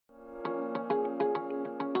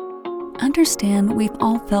Understand we've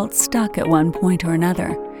all felt stuck at one point or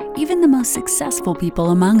another, even the most successful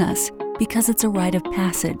people among us, because it's a rite of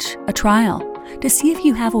passage, a trial, to see if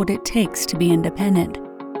you have what it takes to be independent.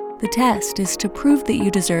 The test is to prove that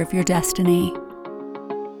you deserve your destiny.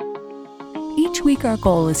 Each week our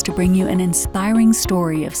goal is to bring you an inspiring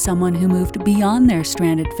story of someone who moved beyond their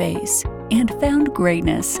stranded phase and found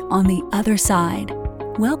greatness on the other side.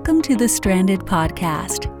 Welcome to the Stranded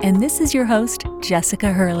Podcast, and this is your host,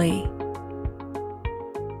 Jessica Hurley.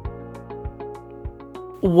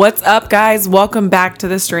 What's up, guys? Welcome back to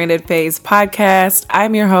the Stranded Phase Podcast.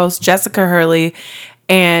 I'm your host, Jessica Hurley,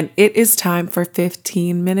 and it is time for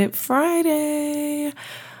 15-Minute Friday.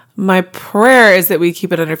 My prayer is that we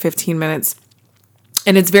keep it under 15 minutes,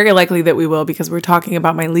 and it's very likely that we will because we're talking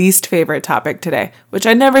about my least favorite topic today, which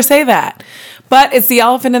I never say that, but it's the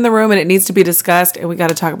elephant in the room and it needs to be discussed, and we got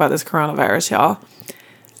to talk about this coronavirus, y'all.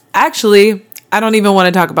 Actually, I don't even want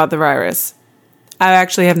to talk about the virus. I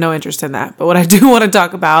actually have no interest in that. But what I do want to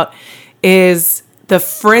talk about is the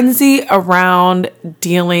frenzy around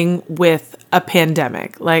dealing with a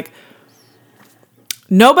pandemic. Like,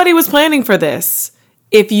 nobody was planning for this.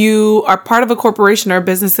 If you are part of a corporation or a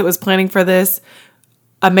business that was planning for this,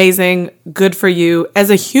 amazing, good for you.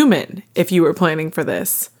 As a human, if you were planning for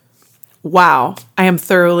this, wow, I am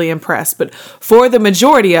thoroughly impressed. But for the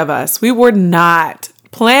majority of us, we were not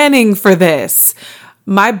planning for this.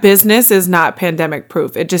 My business is not pandemic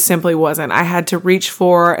proof. It just simply wasn't. I had to reach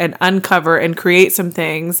for and uncover and create some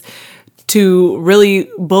things to really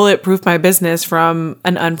bulletproof my business from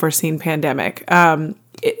an unforeseen pandemic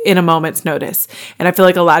in a moment's notice. And I feel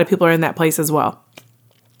like a lot of people are in that place as well.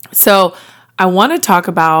 So I want to talk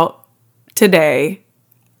about today,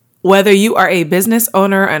 whether you are a business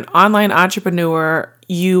owner, an online entrepreneur,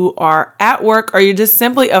 you are at work, or you're just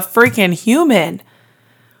simply a freaking human.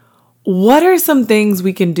 What are some things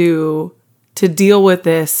we can do to deal with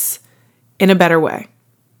this in a better way?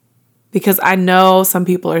 Because I know some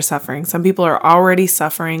people are suffering. Some people are already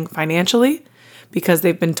suffering financially because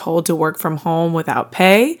they've been told to work from home without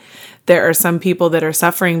pay. There are some people that are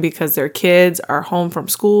suffering because their kids are home from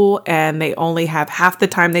school and they only have half the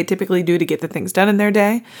time they typically do to get the things done in their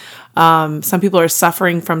day. Some people are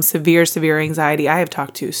suffering from severe anxiety. I have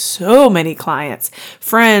talked to so many clients,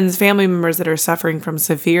 friends, family members that are suffering from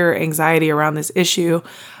severe anxiety around this issue.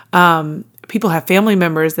 People have family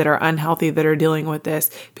members that are unhealthy that are dealing with this.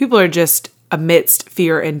 People are just amidst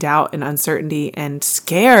fear and doubt and uncertainty and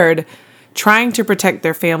scared, trying to protect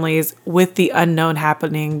their families with the unknown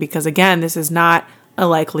happening because, again, this is not a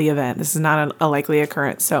likely event. This is not a likely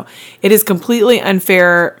occurrence. So it is completely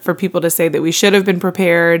unfair for people to say that we should have been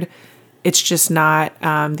prepared. It's just not.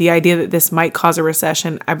 The idea that this might cause a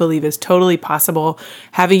recession, I believe, is totally possible.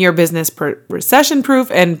 Having your business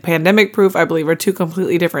recession-proof and pandemic-proof, I believe, are two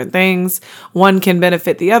completely different things. One can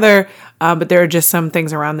benefit the other, but there are just some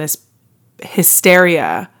things around this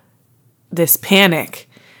hysteria, this panic,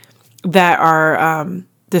 that are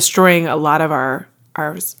destroying a lot of our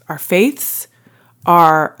faiths,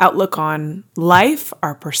 our outlook on life,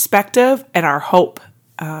 our perspective, and our hope.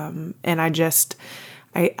 And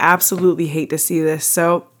I absolutely hate to see this.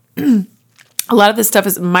 So a lot of this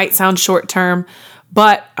stuff might sound short term,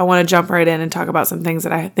 but I want to jump right in and talk about some things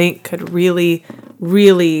that I think could really,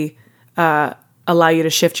 really allow you to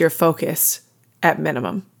shift your focus at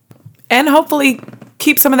minimum and hopefully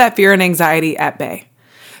keep some of that fear and anxiety at bay.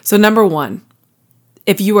 So number one,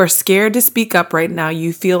 if you are scared to speak up right now,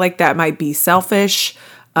 you feel like that might be selfish,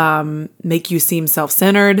 make you seem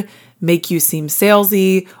self-centered, make you seem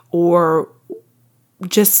salesy, or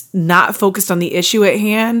just not focused on the issue at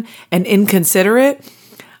hand and inconsiderate,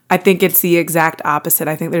 I think it's the exact opposite.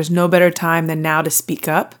 I think there's no better time than now to speak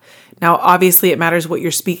up. Now, obviously, it matters what you're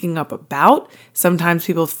speaking up about. Sometimes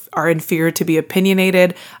people are in fear to be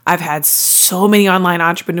opinionated. I've had so many online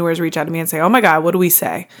entrepreneurs reach out to me and say, "Oh my God, what do we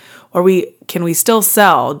say? Or can we still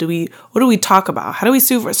sell? What do we talk about? How do we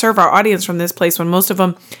serve our audience from this place?" When most of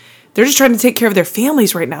them, they're just trying to take care of their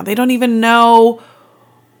families right now. They don't even know.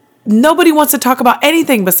 Nobody wants to talk about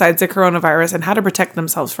anything besides the coronavirus and how to protect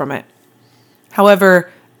themselves from it.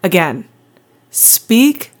 However, again,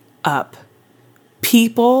 speak up.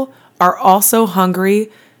 People are also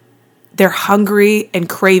hungry. They're hungry and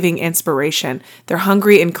craving inspiration. They're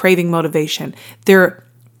hungry and craving motivation.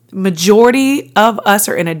 Majority of us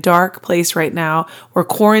are in a dark place right now. We're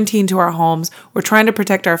quarantined to our homes. We're trying to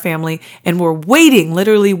protect our family, and we're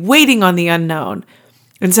literally waiting on the unknown.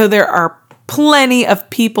 And so there are plenty of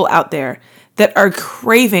people out there that are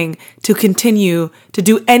craving to continue to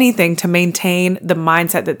do anything to maintain the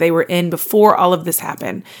mindset that they were in before all of this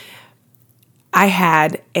happened. I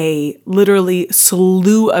had a literally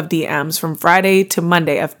slew of DMs from Friday to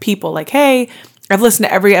Monday of people like, hey, I've listened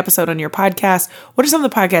to every episode on your podcast. What are some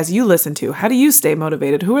of the podcasts you listen to? How do you stay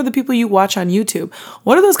motivated? Who are the people you watch on YouTube?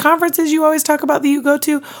 What are those conferences you always talk about that you go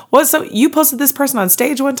to? You posted this person on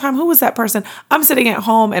stage one time. Who was that person? I'm sitting at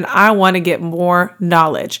home and I want to get more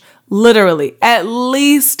knowledge. Literally, at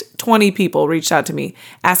least 20 people reached out to me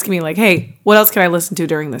asking me like, hey, what else can I listen to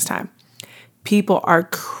during this time? People are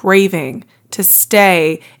craving to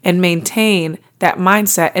stay and maintain that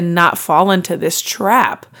mindset and not fall into this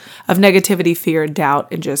trap of negativity, fear, doubt,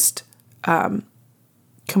 and just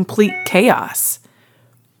complete chaos.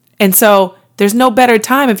 And so there's no better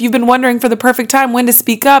time. If you've been wondering for the perfect time when to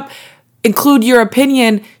speak up, include your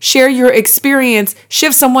opinion, share your experience,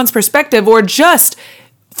 shift someone's perspective, or just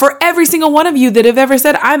for every single one of you that have ever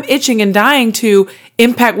said, I'm itching and dying to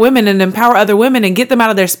impact women and empower other women and get them out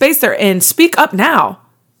of their space they're in, speak up now.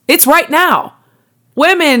 It's right now.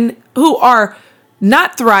 Women who are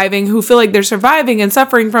not thriving, who feel like they're surviving and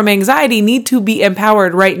suffering from anxiety need to be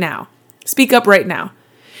empowered right now. Speak up right now.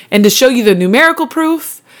 And to show you the numerical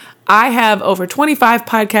proof, I have over 25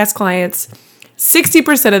 podcast clients.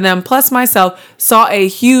 60% of them, plus myself, saw a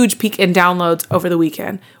huge peak in downloads over the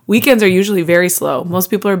weekend. Weekends are usually very slow. Most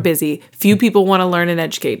people are busy. Few people want to learn and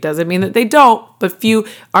educate. Doesn't mean that they don't, but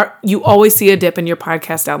you always see a dip in your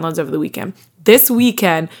podcast downloads over the weekend. This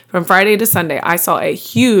weekend, from Friday to Sunday, I saw a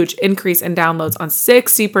huge increase in downloads on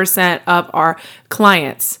 60% of our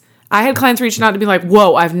clients. I had clients reaching out to be like,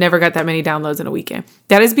 whoa, I've never got that many downloads in a weekend.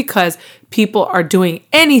 That is because people are doing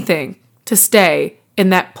anything to stay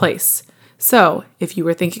in that place. So if you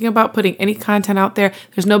were thinking about putting any content out there,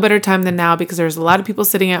 there's no better time than now because there's a lot of people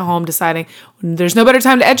sitting at home deciding there's no better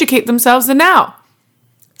time to educate themselves than now.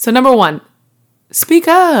 So number one, speak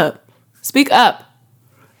up. Speak up.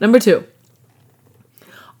 Number two,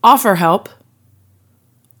 offer help.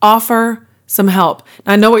 Offer some help.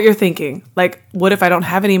 Now I know what you're thinking. Like, what if I don't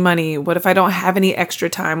have any money? What if I don't have any extra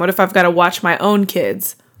time? What if I've got to watch my own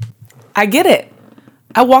kids? I get it.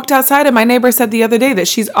 I walked outside and my neighbor said the other day that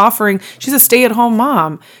she's a stay-at-home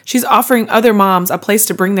mom. She's offering other moms a place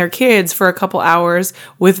to bring their kids for a couple hours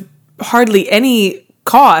with hardly any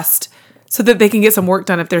cost so that they can get some work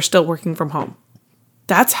done if they're still working from home.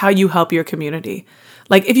 That's how you help your community.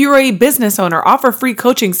 Like if you're a business owner, offer free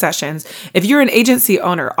coaching sessions. If you're an agency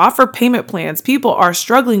owner, offer payment plans. People are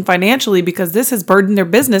struggling financially because this has burdened their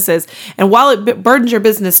businesses. And while it burdens your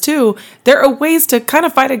business too, there are ways to kind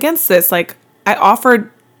of fight against this. Like I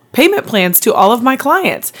offered payment plans to all of my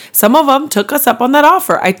clients. Some of them took us up on that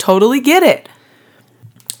offer. I totally get it.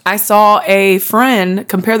 I saw a friend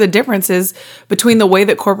compare the differences between the way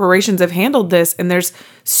that corporations have handled this. And there's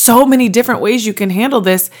so many different ways you can handle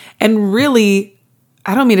this and really,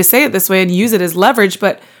 I don't mean to say it this way and use it as leverage,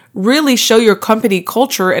 but really show your company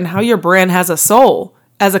culture and how your brand has a soul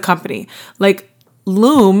as a company. Like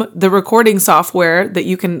Loom, the recording software that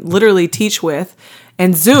you can literally teach with,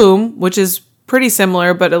 and Zoom, which is pretty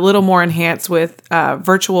similar, but a little more enhanced with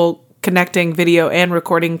virtual connecting video and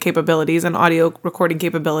recording capabilities and audio recording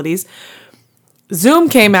capabilities. Zoom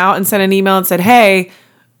came out and sent an email and said, hey,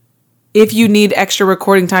 if you need extra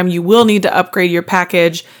recording time, you will need to upgrade your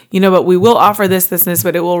package, but we will offer this,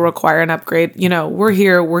 but it will require an upgrade. We're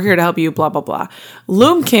here to help you, blah, blah, blah.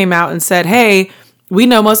 Loom came out and said, hey, we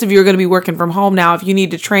know most of you are going to be working from home now. If you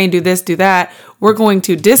need to train, do this, do that. We're going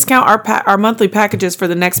to discount our monthly packages for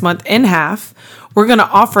the next month in half. We're going to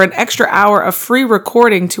offer an extra hour of free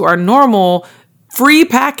recording to our normal free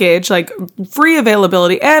package, like free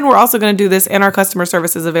availability. And we're also going to do this and our customer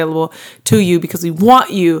service is available to you because we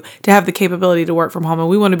want you to have the capability to work from home. And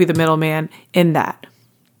we want to be the middleman in that.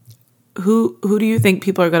 Who do you think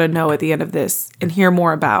people are going to know at the end of this and hear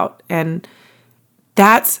more about? And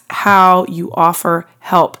that's how you offer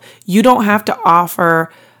help. You don't have to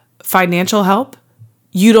offer financial help.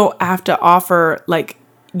 You don't have to offer like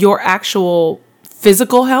your actual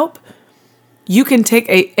physical help. You can take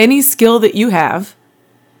any skill that you have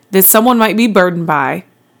that someone might be burdened by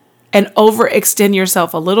and overextend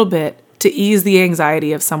yourself a little bit to ease the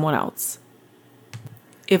anxiety of someone else.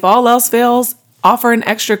 If all else fails, offer an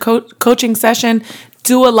extra coaching session.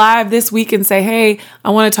 Do a live this week and say, hey, I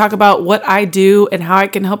want to talk about what I do and how I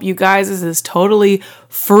can help you guys. This is totally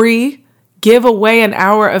free. Give away an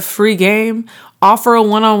hour of free game. Offer a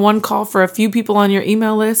one-on-one call for a few people on your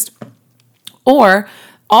email list. Or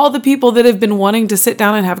all the people that have been wanting to sit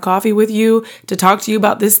down and have coffee with you to talk to you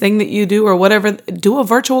about this thing that you do or whatever, do a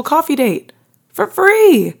virtual coffee date for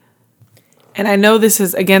free. And I know this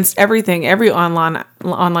is against everything every online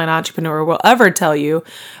entrepreneur will ever tell you,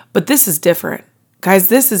 but this is different. Guys,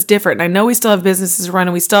 this is different. I know we still have businesses to run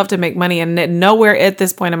and we still have to make money. And nowhere at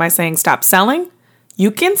this point am I saying stop selling.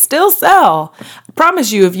 You can still sell. I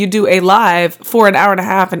promise you, if you do a live for an hour and a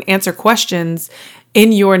half and answer questions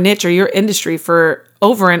in your niche or your industry for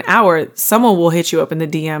over an hour, someone will hit you up in the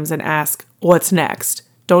DMs and ask, what's next?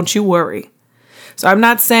 Don't you worry. So I'm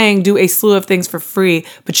not saying do a slew of things for free,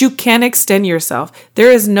 but you can extend yourself.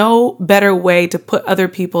 There is no better way to put other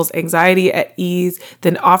people's anxiety at ease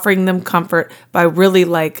than offering them comfort by really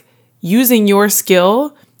using your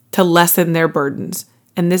skill to lessen their burdens.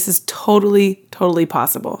 And this is totally, totally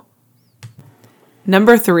possible.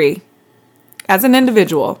 Number 3, as an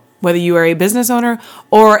individual, whether you are a business owner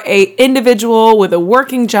or an individual with a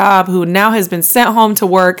working job who now has been sent home to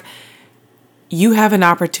work, you have an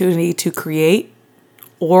opportunity to create,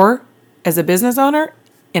 or as a business owner,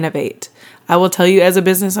 innovate. I will tell you, as a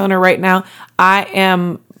business owner right now, I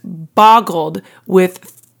am boggled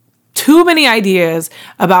with too many ideas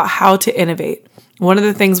about how to innovate. One of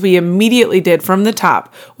the things we immediately did from the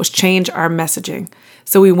top was change our messaging.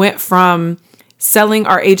 So we went from selling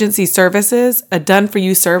our agency services, a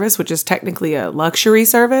done-for-you service, which is technically a luxury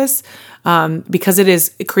service, because it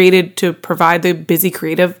is created to provide the busy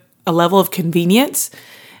creative a level of convenience.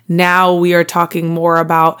 Now we are talking more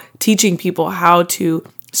about teaching people how to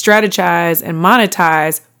strategize and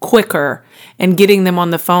monetize quicker and getting them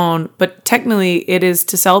on the phone. But technically it is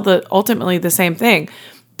to sell ultimately the same thing.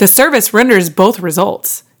 The service renders both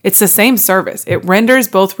results. It's the same service. It renders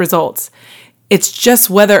both results. It's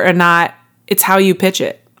just whether or not it's how you pitch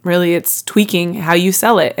it. Really, it's tweaking how you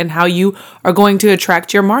sell it and how you are going to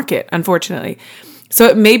attract your market, unfortunately. So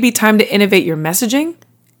it may be time to innovate your messaging.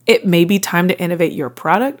 It may be time to innovate your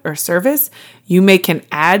product or service. You can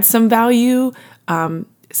add some value,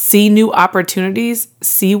 see new opportunities,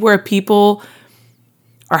 see where people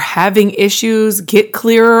are having issues, get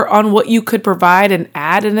clearer on what you could provide and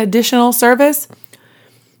add an additional service.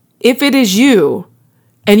 If it is you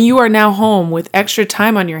and you are now home with extra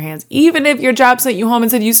time on your hands, even if your job sent you home and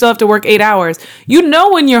said you still have to work 8 hours,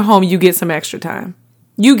 when you're home, you get some extra time.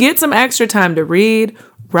 You get some extra time to read,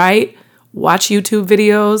 write, watch YouTube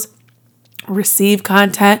videos, receive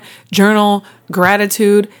content, journal,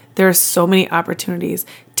 gratitude. There are so many opportunities.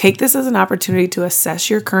 Take this as an opportunity to assess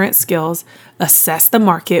your current skills, assess the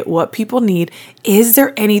market, what people need. Is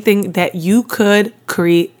there anything that you could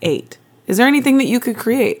create? Is there anything that you could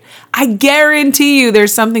create? I guarantee you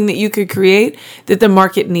there's something that you could create that the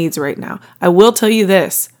market needs right now. I will tell you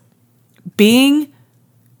this. Being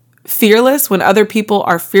fearless when other people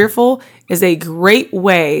are fearful is a great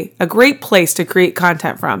place to create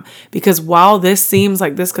content from. Because while this seems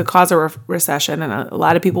like this could cause a recession and a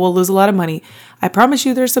lot of people will lose a lot of money, I promise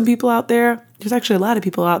you there's actually a lot of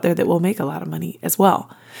people out there that will make a lot of money as well.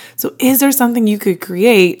 So is there something you could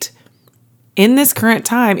create in this current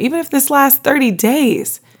time, even if this lasts 30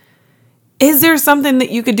 days? Is there something that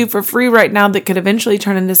you could do for free right now that could eventually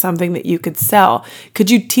turn into something that you could sell? Could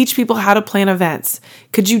you teach people how to plan events?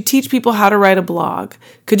 Could you teach people how to write a blog?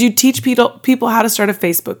 Could you teach people how to start a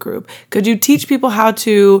Facebook group? Could you teach people how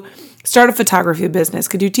to start a photography business?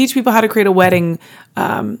 Could you teach people how to create a wedding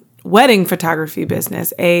photography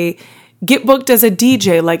business? Get booked as a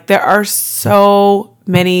DJ? There are so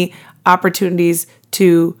many opportunities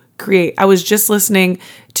to create. I was just listening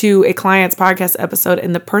to a client's podcast episode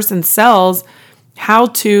and the person sells how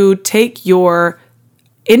to take your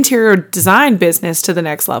interior design business to the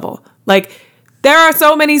next level. There are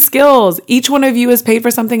so many skills. Each one of you is paid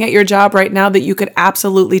for something at your job right now that you could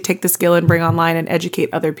absolutely take the skill and bring online and educate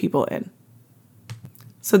other people in.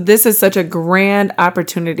 So this is such a grand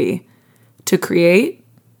opportunity to create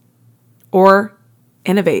or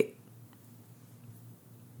innovate.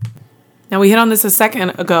 Now, we hit on this a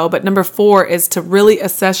second ago, but number 4 is to really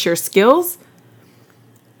assess your skills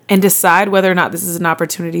and decide whether or not this is an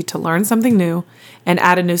opportunity to learn something new and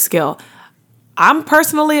add a new skill. I'm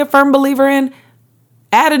personally a firm believer in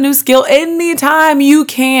add a new skill anytime you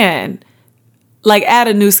can. Add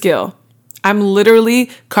a new skill. I'm literally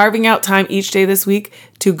carving out time each day this week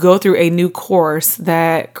to go through a new course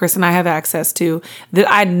that Chris and I have access to that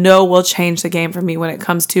I know will change the game for me when it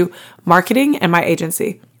comes to marketing and my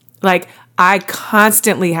agency. I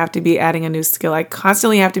constantly have to be adding a new skill. I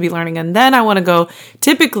constantly have to be learning. And then I want to go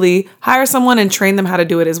typically hire someone and train them how to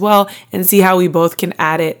do it as well and see how we both can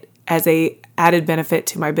add it as a added benefit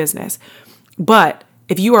to my business. But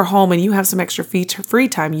if you are home and you have some extra free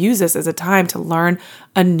time, use this as a time to learn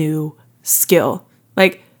a new skill.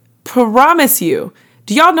 Promise you.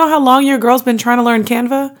 Do y'all know how long your girl's been trying to learn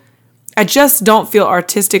Canva? I just don't feel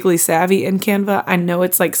artistically savvy in Canva. I know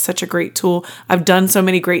it's like such a great tool. I've done so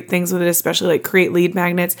many great things with it, especially like create lead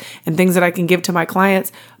magnets and things that I can give to my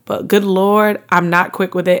clients. But good Lord, I'm not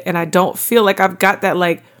quick with it. And I don't feel like I've got that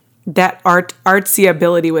artsy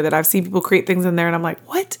ability with it. I've seen people create things in there and I'm like,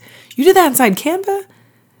 what? You did that inside Canva?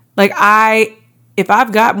 Like if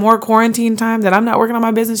I've got more quarantine time that I'm not working on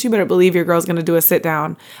my business, you better believe your girl's going to do a sit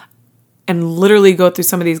down and literally go through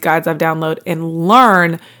some of these guides I've downloaded and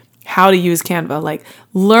learn how to use Canva. Like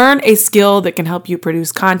learn a skill that can help you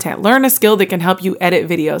produce content. Learn a skill that can help you edit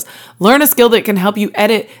videos. Learn a skill that can help you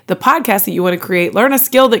edit the podcast that you want to create. Learn a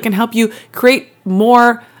skill that can help you create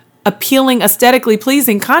more appealing, aesthetically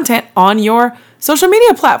pleasing content on your social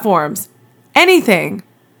media platforms. Anything.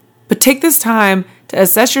 But take this time to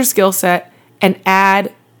assess your skill set and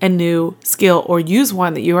add a new skill or use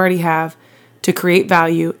one that you already have to create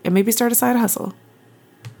value and maybe start a side hustle.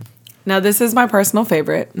 Now, this is my personal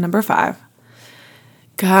favorite, number 5.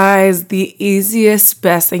 Guys, the easiest,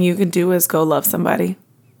 best thing you can do is go love somebody.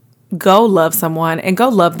 Go love someone and go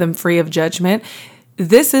love them free of judgment.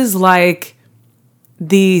 This is like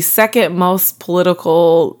the second most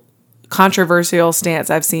political, controversial stance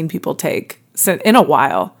I've seen people take in a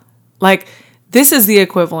while. Like, this is the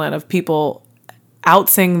equivalent of people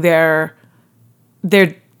outsing their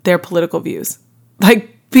political views. Like,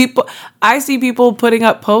 I see people putting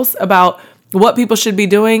up posts about what people should be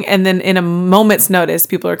doing. And then in a moment's notice,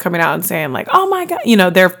 people are coming out and saying like, oh my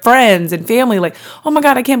God, their friends and family, like, oh my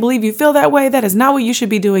God, I can't believe you feel that way. That is not what you should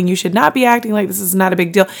be doing. You should not be acting like this is not a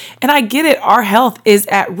big deal. And I get it. Our health is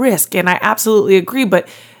at risk. And I absolutely agree. But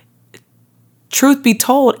truth be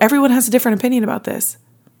told, everyone has a different opinion about this.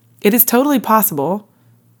 It is totally possible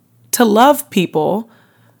to love people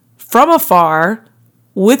from afar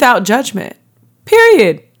without judgment.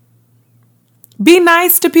 Period. Be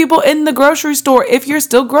nice to people in the grocery store if you're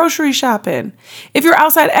still grocery shopping. If you're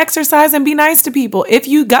outside exercising, be nice to people. If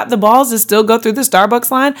you got the balls to still go through the Starbucks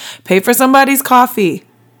line, pay for somebody's coffee.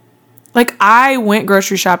 Like, I went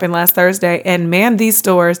grocery shopping last Thursday and man, these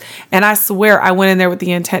stores, and I swear I went in there with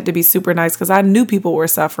the intent to be super nice because I knew people were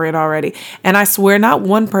suffering already. And I swear not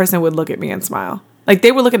one person would look at me and smile. Like,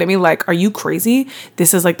 they were looking at me like, are you crazy?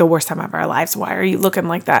 This is like the worst time of our lives. Why are you looking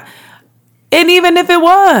like that? And even if it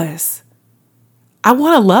was, I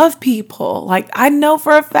want to love people. Like, I know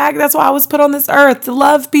for a fact that's why I was put on this earth, to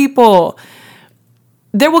love people.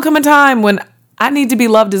 There will come a time when I need to be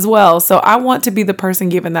loved as well. So I want to be the person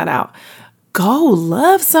giving that out. Go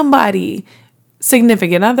love somebody.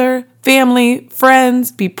 Significant other, family,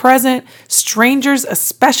 friends, be present, strangers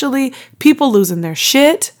especially, people losing their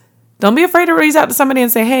shit. Don't be afraid to reach out to somebody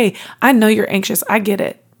and say, hey, I know you're anxious. I get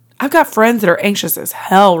it. I've got friends that are anxious as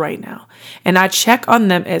hell right now. And I check on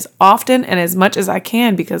them as often and as much as I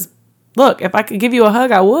can because, look, if I could give you a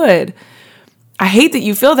hug, I would. I hate that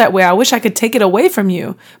you feel that way. I wish I could take it away from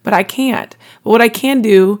you, but I can't. But what I can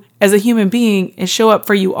do as a human being is show up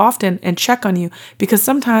for you often and check on you because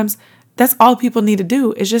sometimes that's all people need to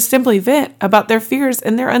do is just simply vent about their fears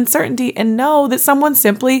and their uncertainty and know that someone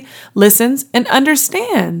simply listens and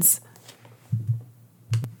understands.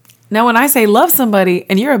 Now, when I say love somebody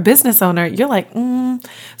and you're a business owner, you're like,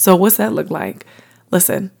 so what's that look like?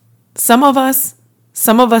 Listen, some of us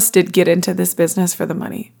did get into this business for the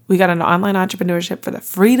money. We got into online entrepreneurship for the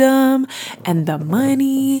freedom and the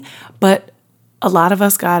money, but a lot of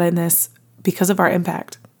us got in this because of our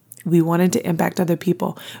impact. We wanted to impact other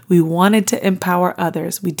people. We wanted to empower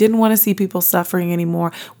others. We didn't want to see people suffering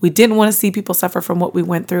anymore. We didn't want to see people suffer from what we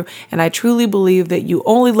went through. And I truly believe that you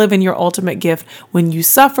only live in your ultimate gift when you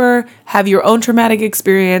suffer, have your own traumatic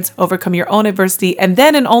experience, overcome your own adversity, and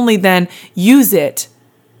then and only then use it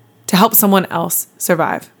to help someone else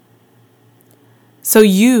survive. So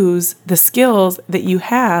use the skills that you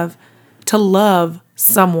have to love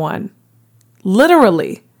someone.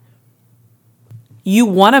 Literally. You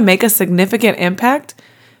want to make a significant impact?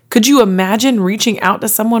 Could you imagine reaching out to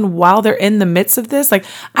someone while they're in the midst of this? Like,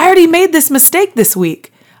 I already made this mistake this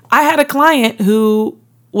week. I had a client who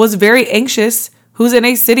was very anxious, who's in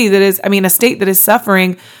a state that is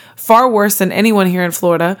suffering far worse than anyone here in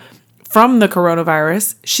Florida from the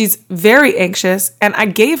coronavirus. She's very anxious and I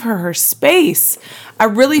gave her space. I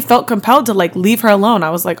really felt compelled to leave her alone.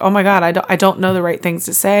 I was like, oh my God, I don't know the right things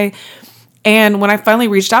to say. And when I finally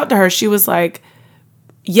reached out to her, she was like,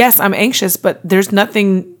 yes, I'm anxious, but there's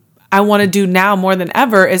nothing I want to do now more than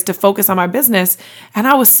ever is to focus on my business. And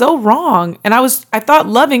I was so wrong. And I thought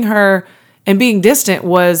loving her and being distant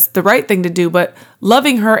was the right thing to do, but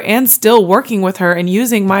loving her and still working with her and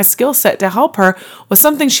using my skill set to help her was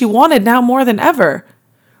something she wanted now more than ever.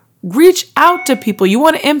 Reach out to people. You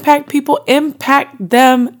want to impact people, impact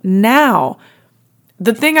them now.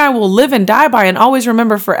 The thing I will live and die by and always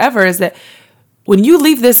remember forever is that when you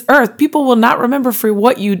leave this earth, people will not remember for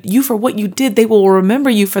what you did. They will remember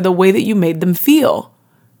you for the way that you made them feel.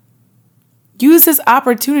 Use this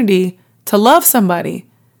opportunity to love somebody.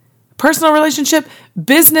 Personal relationship,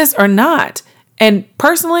 business or not. And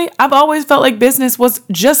personally, I've always felt like business was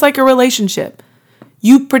just like a relationship.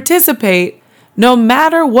 You participate no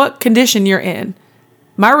matter what condition you're in.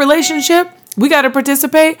 My relationship, we got to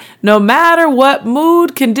participate no matter what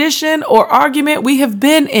mood, condition, or argument we have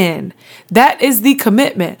been in. That is the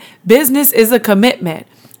commitment. Business is a commitment.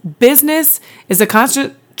 Business is a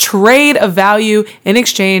constant trade of value in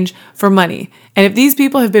exchange for money. And if these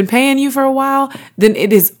people have been paying you for a while, then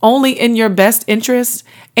it is only in your best interest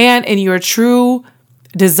and in your true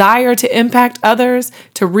desire to impact others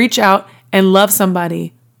to reach out and love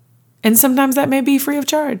somebody. And sometimes that may be free of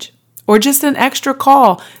charge or just an extra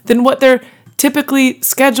call than what they're typically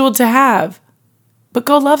scheduled to have. But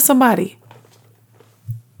go love somebody.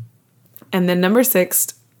 And then number 6,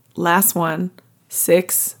 last one,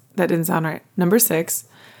 6, that didn't sound right. Number 6,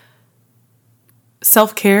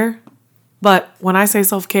 self-care. But when I say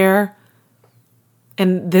self-care,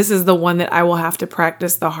 and this is the one that I will have to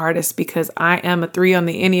practice the hardest because I am a 3 on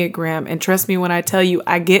the Enneagram. And trust me when I tell you,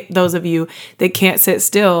 I get those of you that can't sit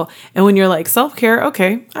still. And when you're like, self-care,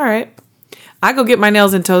 okay, all right. I go get my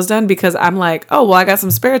nails and toes done because I'm like, oh, well, I got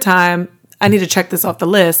some spare time. I need to check this off the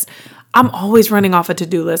list. I'm always running off a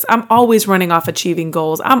to-do list. I'm always running off achieving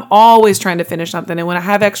goals. I'm always trying to finish something. And when I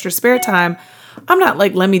have extra spare time, I'm not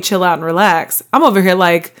like, let me chill out and relax. I'm over here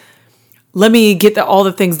like, let me get all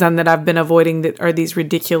the things done that I've been avoiding that are these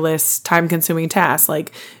ridiculous time-consuming tasks,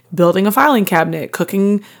 like building a filing cabinet,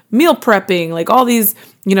 cooking, meal prepping, like all these,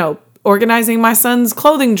 organizing my son's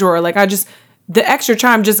clothing drawer. Like the extra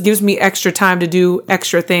time just gives me extra time to do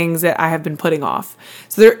extra things that I have been putting off.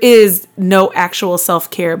 So there is no actual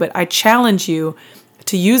self-care, but I challenge you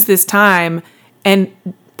to use this time and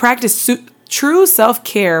practice true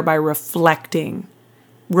self-care by reflecting.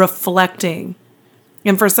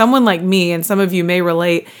 And for someone like me, and some of you may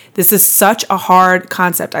relate, this is such a hard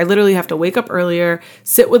concept. I literally have to wake up earlier,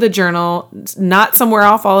 sit with a journal, not somewhere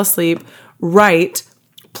I'll fall asleep, write,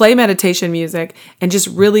 play meditation music, and just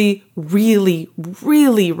really, really,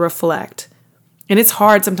 really reflect. And it's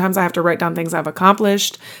hard. Sometimes I have to write down things I've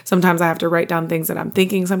accomplished. Sometimes I have to write down things that I'm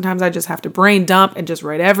thinking. Sometimes I just have to brain dump and just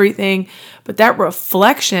write everything. But that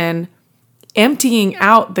reflection, emptying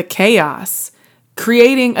out the chaos,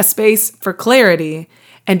 creating a space for clarity,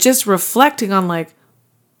 and just reflecting on like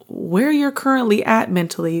where you're currently at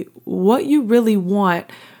mentally, what you really want.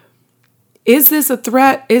 Is this a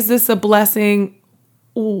threat? Is this a blessing?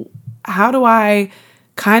 How do I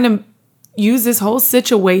kind of use this whole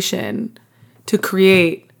situation to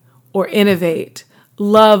create or innovate,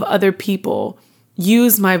 love other people,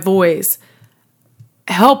 use my voice,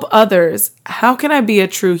 help others? How can I be a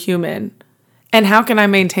true human? And how can I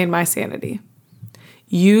maintain my sanity?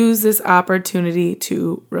 Use this opportunity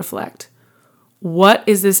to reflect. What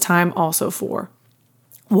is this time also for?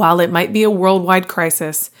 While it might be a worldwide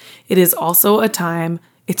crisis, it is also a time,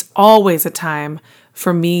 it's always a time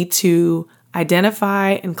for me to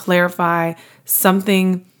identify and clarify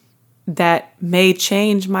something that may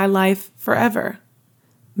change my life forever.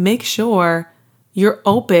 Make sure you're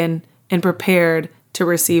open and prepared to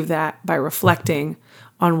receive that by reflecting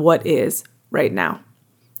on what is right now.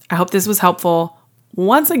 I hope this was helpful.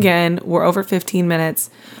 Once again, we're over 15 minutes.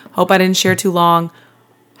 Hope I didn't share too long.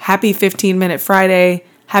 Happy 15-minute Friday.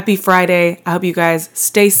 Happy Friday. I hope you guys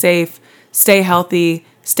stay safe, stay healthy,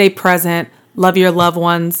 stay present. Love your loved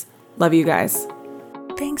ones. Love you guys.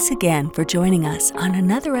 Thanks again for joining us on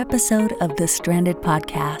another episode of the Stranded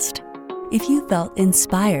Podcast. If you felt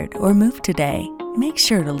inspired or moved today, make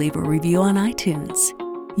sure to leave a review on iTunes.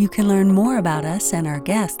 You can learn more about us and our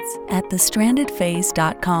guests at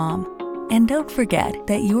thestrandedphase.com. And don't forget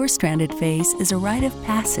that your stranded phase is a rite of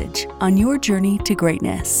passage on your journey to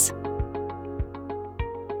greatness.